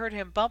 She heard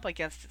him bump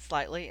against it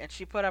slightly, and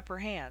she put up her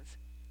hands.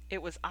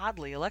 It was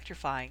oddly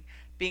electrifying,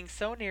 being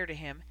so near to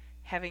him,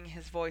 having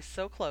his voice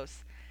so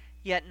close,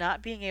 yet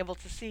not being able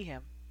to see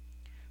him.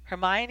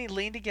 Hermione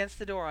leaned against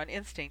the door on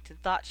instinct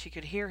and thought she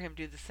could hear him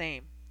do the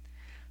same.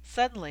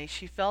 Suddenly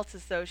she felt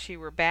as though she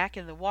were back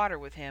in the water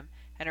with him,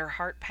 and her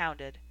heart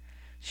pounded.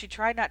 She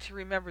tried not to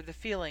remember the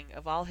feeling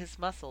of all his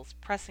muscles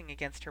pressing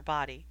against her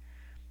body.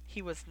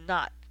 He was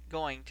not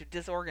going to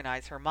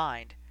disorganize her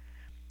mind.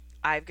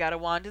 "I've got a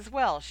wand as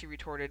well," she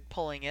retorted,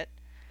 pulling it.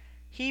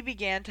 He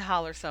began to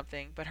holler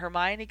something, but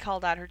Hermione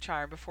called out her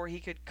charm before he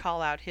could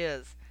call out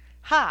his.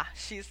 "Ha!"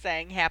 she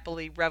sang,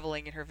 happily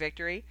reveling in her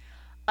victory.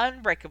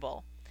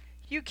 "Unbreakable.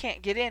 You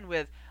can't get in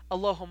with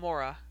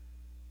Alohomora."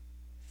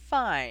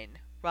 "Fine."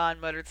 Ron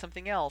muttered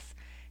something else,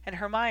 and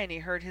Hermione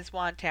heard his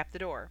wand tap the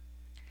door.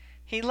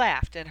 He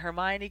laughed, and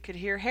Hermione could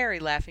hear Harry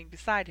laughing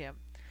beside him.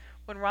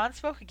 When Ron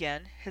spoke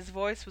again, his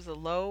voice was a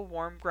low,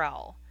 warm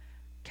growl.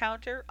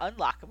 "Counter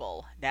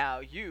unlockable. Now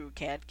you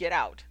can't get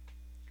out."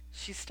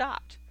 She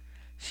stopped.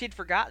 She'd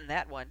forgotten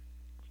that one.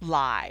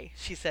 "Lie,"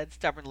 she said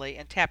stubbornly,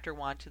 and tapped her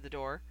wand to the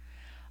door.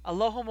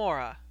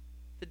 "Alohomora."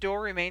 The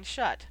door remained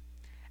shut.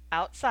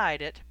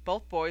 Outside it,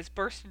 both boys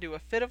burst into a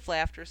fit of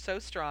laughter so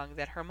strong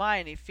that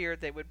Hermione feared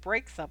they would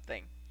break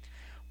something.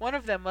 One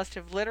of them must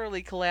have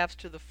literally collapsed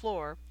to the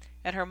floor,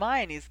 and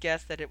Hermione's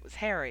guessed that it was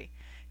Harry.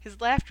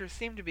 His laughter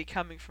seemed to be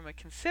coming from a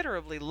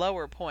considerably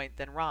lower point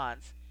than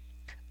Ron's.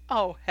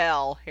 "Oh,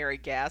 hell!" Harry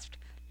gasped.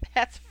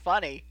 "That's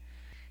funny."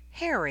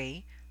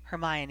 "Harry,"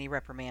 Hermione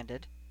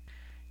reprimanded.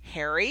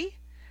 "Harry?"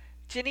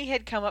 Ginny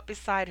had come up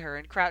beside her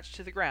and crouched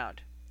to the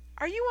ground.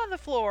 "Are you on the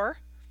floor?"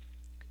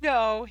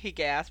 "No," he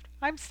gasped.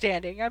 "I'm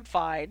standing. I'm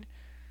fine."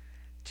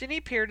 Ginny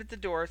peered at the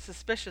door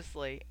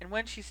suspiciously, and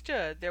when she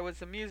stood there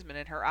was amusement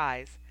in her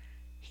eyes.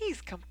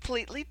 "He's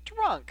completely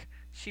drunk,"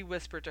 she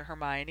whispered to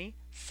Hermione.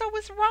 "So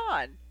is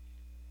Ron."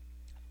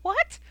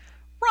 "What?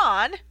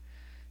 Ron?"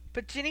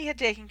 But Ginny had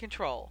taken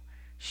control.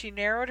 She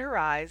narrowed her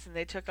eyes, and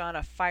they took on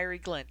a fiery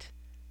glint.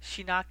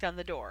 She knocked on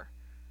the door.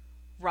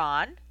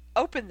 "Ron,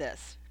 open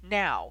this.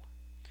 Now."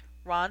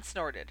 Ron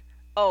snorted.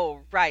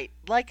 "Oh, right.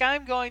 Like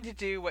I'm going to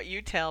do what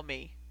you tell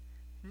me."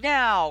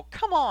 "Now!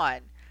 Come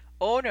on!"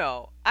 "Oh,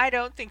 no, I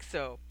don't think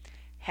so.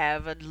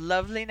 Have a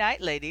lovely night,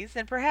 ladies,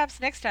 and perhaps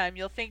next time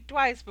you'll think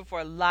twice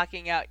before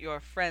locking out your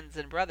friends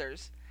and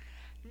brothers."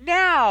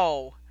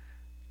 "Now!"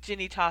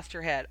 Ginny tossed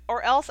her head.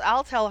 "Or else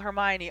I'll tell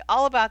Hermione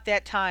all about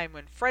that time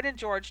when Fred and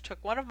George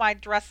took one of my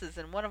dresses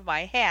and one of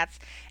my hats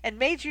and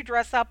made you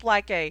dress up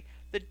like a—"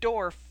 The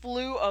door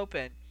flew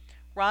open.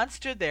 Ron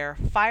stood there,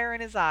 fire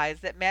in his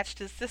eyes that matched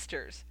his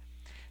sister's.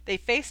 They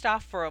faced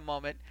off for a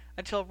moment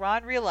until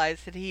Ron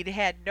realized that he'd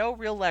had no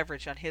real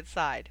leverage on his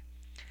side.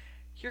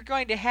 "You're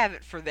going to have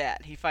it for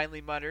that," he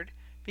finally muttered.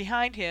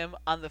 Behind him,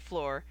 on the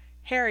floor,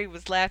 Harry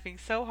was laughing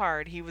so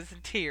hard he was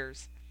in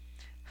tears.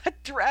 "A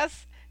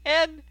dress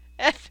and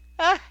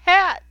a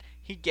hat!"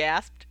 he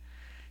gasped.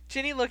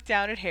 Ginny looked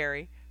down at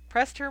Harry,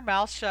 pressed her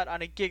mouth shut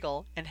on a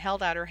giggle, and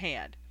held out her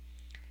hand.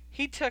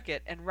 He took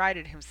it and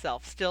righted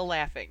himself, still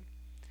laughing.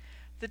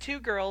 The two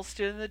girls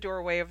stood in the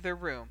doorway of their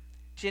room,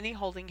 Ginny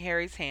holding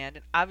Harry's hand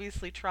and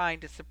obviously trying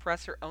to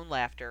suppress her own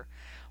laughter,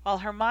 while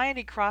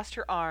Hermione crossed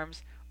her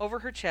arms over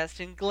her chest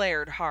and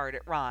glared hard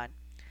at Ron.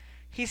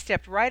 He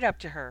stepped right up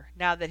to her,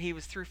 now that he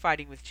was through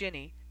fighting with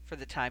Ginny, for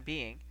the time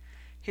being.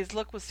 His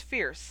look was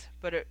fierce,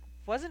 but it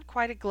wasn't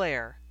quite a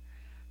glare.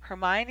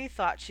 Hermione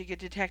thought she could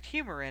detect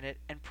humor in it,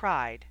 and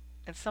pride,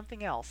 and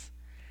something else.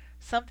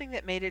 Something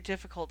that made it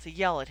difficult to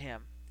yell at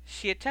him.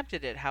 She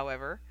attempted it,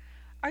 however.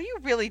 "Are you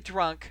really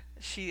drunk?"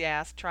 she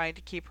asked, trying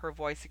to keep her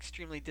voice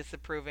extremely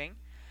disapproving.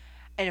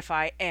 "And if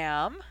I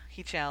am?"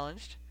 he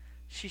challenged.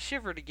 She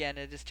shivered again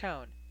at his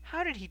tone.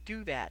 How did he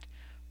do that?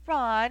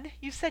 "Ron,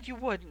 you said you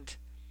wouldn't."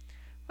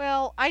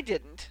 "Well, I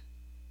didn't,"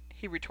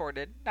 he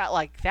retorted. "Not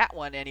like that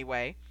one,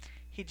 anyway."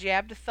 He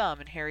jabbed a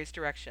thumb in Harry's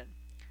direction.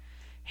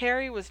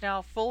 Harry was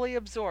now fully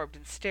absorbed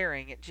in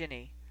staring at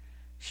Ginny.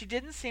 She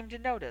didn't seem to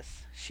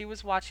notice. She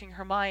was watching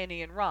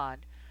Hermione and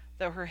Ron,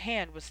 though her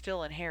hand was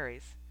still in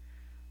Harry's.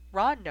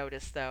 Ron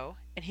noticed, though,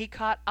 and he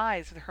caught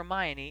eyes with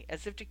Hermione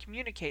as if to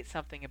communicate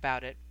something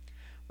about it,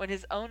 when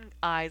his own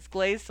eyes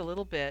glazed a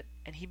little bit,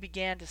 and he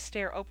began to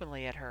stare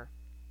openly at her.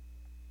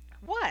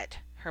 "What?"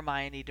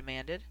 Hermione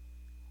demanded.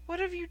 "What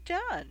have you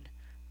done?"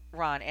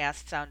 Ron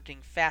asked,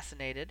 sounding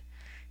fascinated.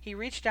 He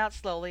reached out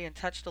slowly and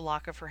touched a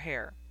lock of her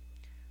hair.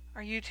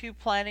 "Are you two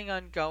planning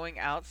on going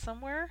out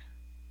somewhere?"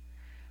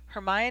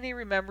 Hermione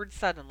remembered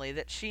suddenly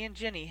that she and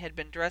Ginny had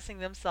been dressing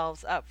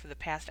themselves up for the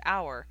past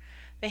hour.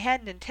 They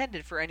hadn't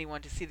intended for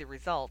anyone to see the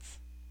results.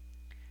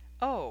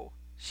 "Oh,"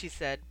 she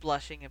said,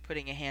 blushing and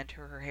putting a hand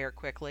to her hair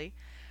quickly.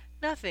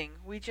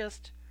 "Nothing. We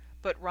just—"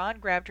 But Ron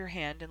grabbed her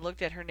hand and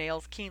looked at her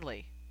nails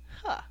keenly.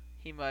 "Huh,"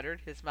 he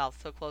muttered, his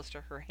mouth so close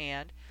to her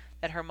hand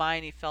that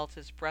Hermione felt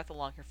his breath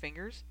along her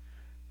fingers.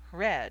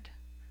 "Red.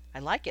 I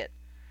like it."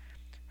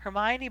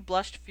 Hermione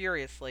blushed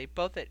furiously,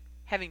 both at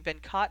having been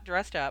caught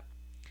dressed up,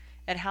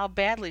 and how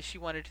badly she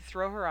wanted to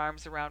throw her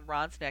arms around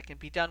Ron's neck and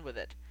be done with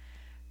it.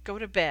 "Go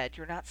to bed.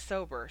 You're not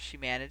sober," she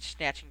managed,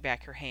 snatching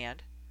back her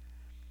hand.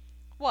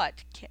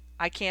 "What?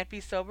 I can't be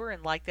sober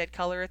and like that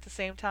color at the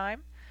same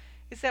time?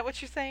 Is that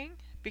what you're saying?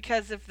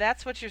 Because if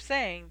that's what you're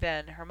saying,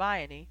 then,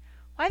 Hermione,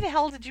 why the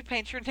hell did you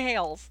paint your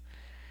nails?"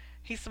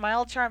 He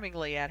smiled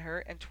charmingly at her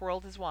and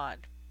twirled his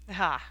wand.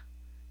 "Ha!"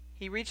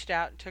 He reached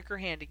out and took her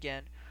hand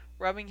again,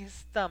 rubbing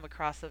his thumb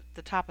across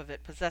the top of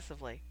it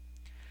possessively.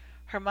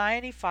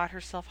 Hermione fought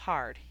herself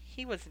hard.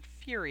 He was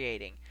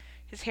infuriating.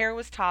 His hair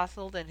was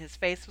tousled and his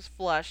face was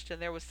flushed,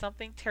 and there was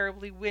something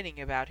terribly winning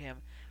about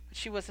him, but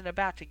she wasn't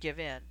about to give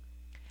in.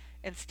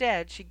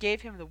 Instead, she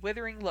gave him the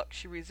withering look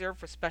she reserved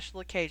for special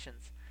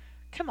occasions.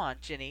 "Come on,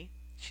 Ginny,"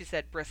 she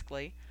said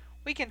briskly.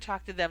 "We can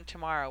talk to them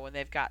tomorrow when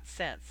they've got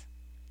sense."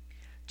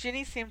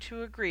 Ginny seemed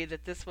to agree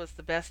that this was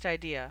the best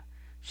idea.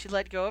 She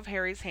let go of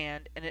Harry's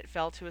hand, and it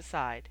fell to his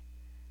side.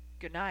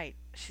 "Good night,"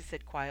 she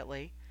said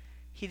quietly.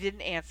 He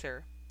didn't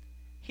answer.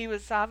 He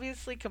was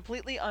obviously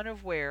completely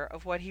unaware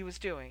of what he was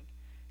doing.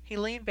 He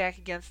leaned back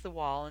against the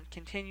wall and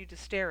continued to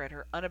stare at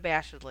her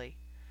unabashedly.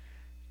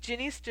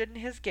 Ginny stood in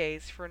his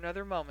gaze for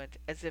another moment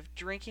as if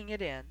drinking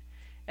it in,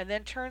 and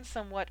then turned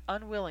somewhat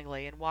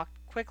unwillingly and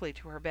walked quickly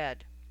to her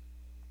bed.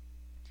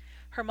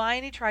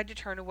 Hermione tried to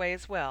turn away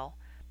as well,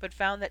 but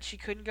found that she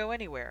couldn't go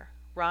anywhere.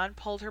 Ron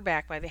pulled her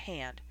back by the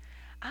hand.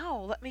 "Ow,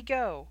 let me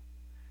go."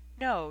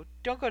 "No,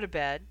 don't go to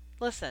bed.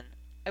 Listen,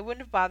 I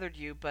wouldn't have bothered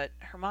you, but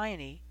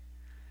Hermione—"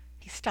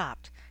 He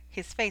stopped,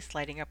 his face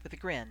lighting up with a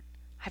grin.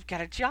 "I've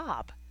got a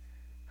job."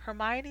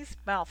 Hermione's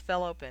mouth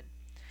fell open.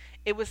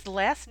 It was the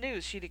last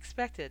news she'd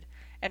expected,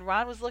 and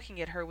Ron was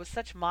looking at her with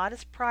such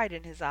modest pride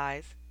in his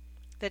eyes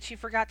that she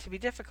forgot to be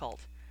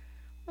difficult.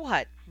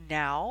 "What,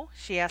 now?"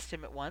 she asked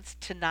him at once.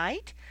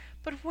 "Tonight?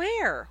 But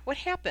where? What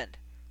happened?"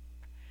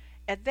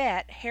 At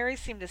that, Harry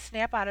seemed to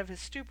snap out of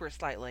his stupor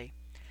slightly.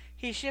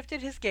 He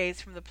shifted his gaze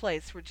from the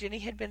place where Ginny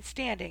had been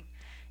standing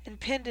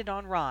and pinned it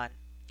on Ron.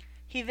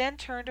 He then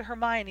turned to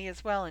Hermione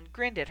as well and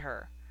grinned at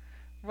her.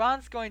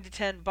 "Ron's going to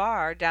tend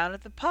bar down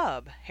at the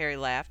pub," Harry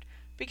laughed,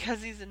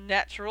 "because he's a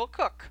natural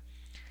cook."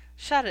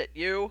 "Shut it,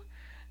 you!"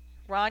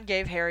 Ron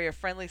gave Harry a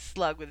friendly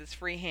slug with his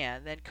free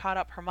hand, then caught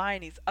up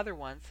Hermione's other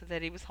one so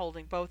that he was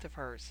holding both of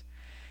hers.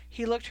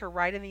 He looked her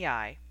right in the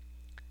eye.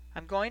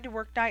 "I'm going to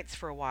work nights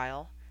for a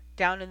while,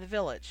 down in the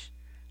village.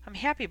 I'm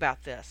happy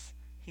about this,"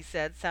 he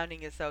said,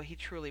 sounding as though he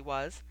truly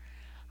was.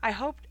 "I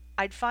hoped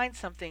I'd find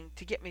something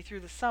to get me through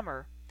the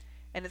summer,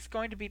 and it's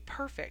going to be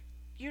perfect,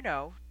 you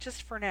know,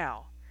 just for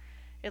now.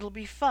 It'll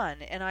be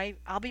fun, and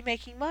I'll be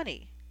making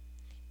money."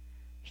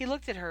 He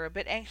looked at her a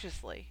bit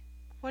anxiously.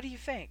 "What do you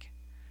think?"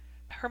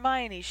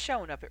 Hermione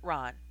shone up at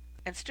Ron,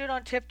 and stood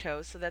on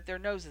tiptoes so that their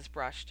noses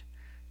brushed.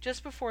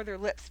 Just before their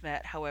lips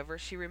met, however,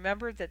 she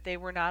remembered that they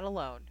were not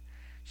alone.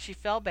 She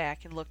fell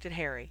back and looked at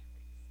Harry.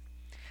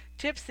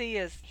 Tipsy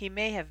as he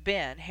may have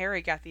been,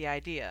 Harry got the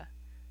idea.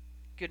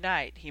 "Good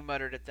night," he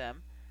muttered at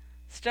them.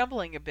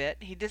 Stumbling a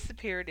bit, he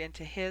disappeared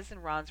into his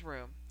and Ron's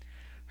room.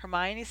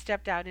 Hermione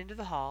stepped out into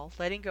the hall,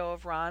 letting go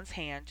of Ron's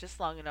hand just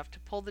long enough to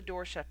pull the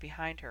door shut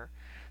behind her,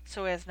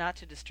 so as not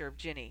to disturb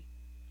Ginny.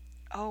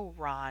 "Oh,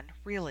 Ron,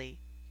 really?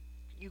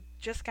 You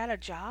just got a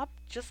job?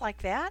 Just like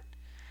that?"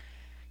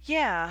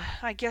 "Yeah,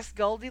 I guess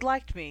Goldie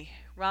liked me."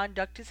 Ron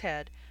ducked his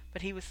head,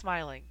 but he was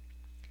smiling.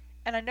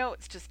 "And I know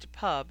it's just a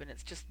pub, and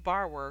it's just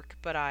bar work,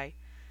 but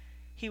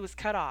He was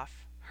cut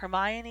off.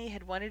 Hermione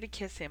had wanted to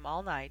kiss him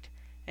all night,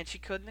 and she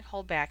couldn't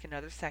hold back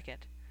another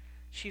second.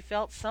 She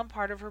felt some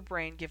part of her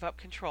brain give up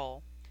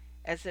control,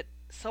 as it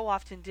so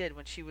often did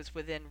when she was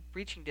within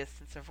reaching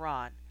distance of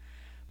Ron.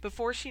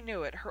 Before she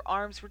knew it, her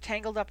arms were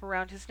tangled up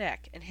around his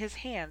neck, and his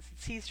hands had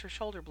seized her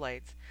shoulder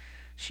blades.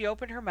 She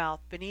opened her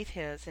mouth beneath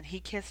his, and he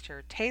kissed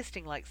her,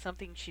 tasting like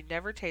something she'd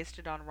never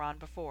tasted on Ron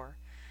before.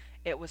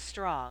 It was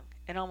strong,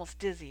 and almost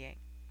dizzying.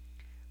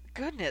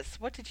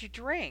 "Goodness, what did you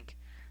drink?"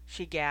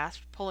 she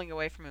gasped, pulling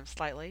away from him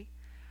slightly.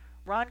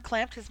 Ron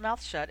clamped his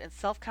mouth shut and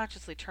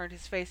self-consciously turned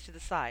his face to the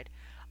side.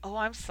 "Oh,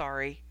 I'm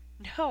sorry."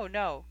 "No,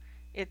 no.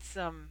 It's,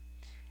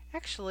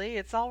 actually,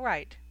 it's all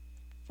right."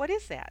 "What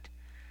is that?"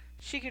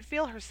 She could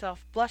feel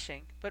herself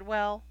blushing, but,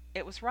 well,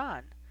 it was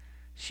Ron.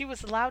 She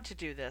was allowed to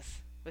do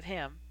this, with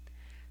him.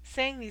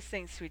 Saying these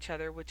things to each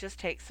other would just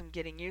take some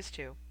getting used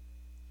to.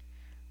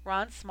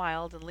 Ron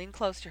smiled and leaned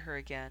close to her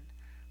again,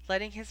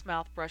 letting his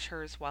mouth brush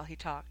hers while he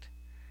talked.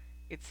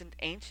 "It's an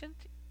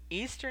ancient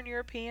Eastern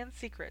European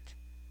secret.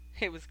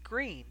 It was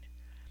green."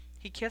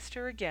 He kissed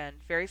her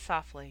again, very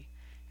softly,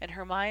 and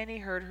Hermione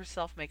heard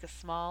herself make a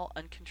small,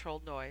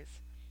 uncontrolled noise.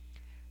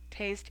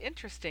 "Tastes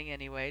interesting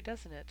anyway,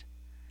 doesn't it?"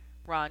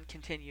 Ron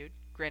continued,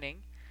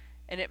 grinning,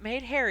 and it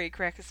made Harry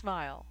crack a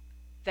smile.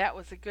 That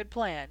was a good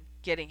plan,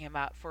 getting him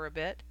out for a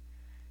bit.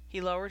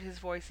 He lowered his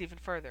voice even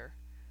further.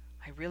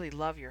 "I really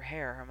love your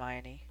hair,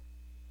 Hermione."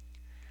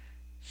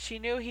 She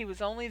knew he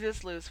was only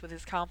this loose with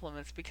his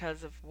compliments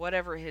because of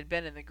whatever had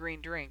been in the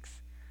green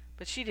drinks,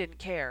 but she didn't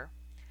care.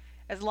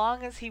 As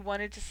long as he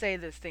wanted to say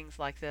those things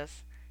like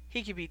this,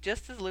 he could be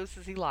just as loose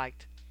as he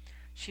liked.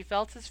 She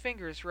felt his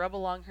fingers rub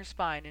along her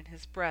spine and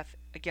his breath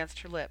against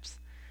her lips.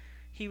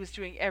 He was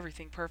doing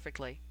everything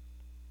perfectly.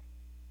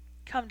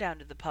 "Come down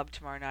to the pub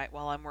tomorrow night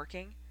while I'm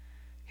working."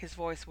 His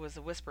voice was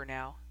a whisper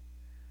now.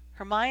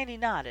 Hermione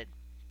nodded,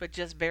 but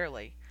just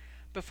barely,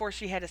 before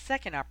she had a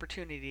second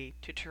opportunity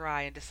to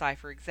try and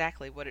decipher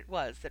exactly what it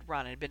was that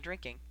Ron had been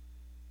drinking.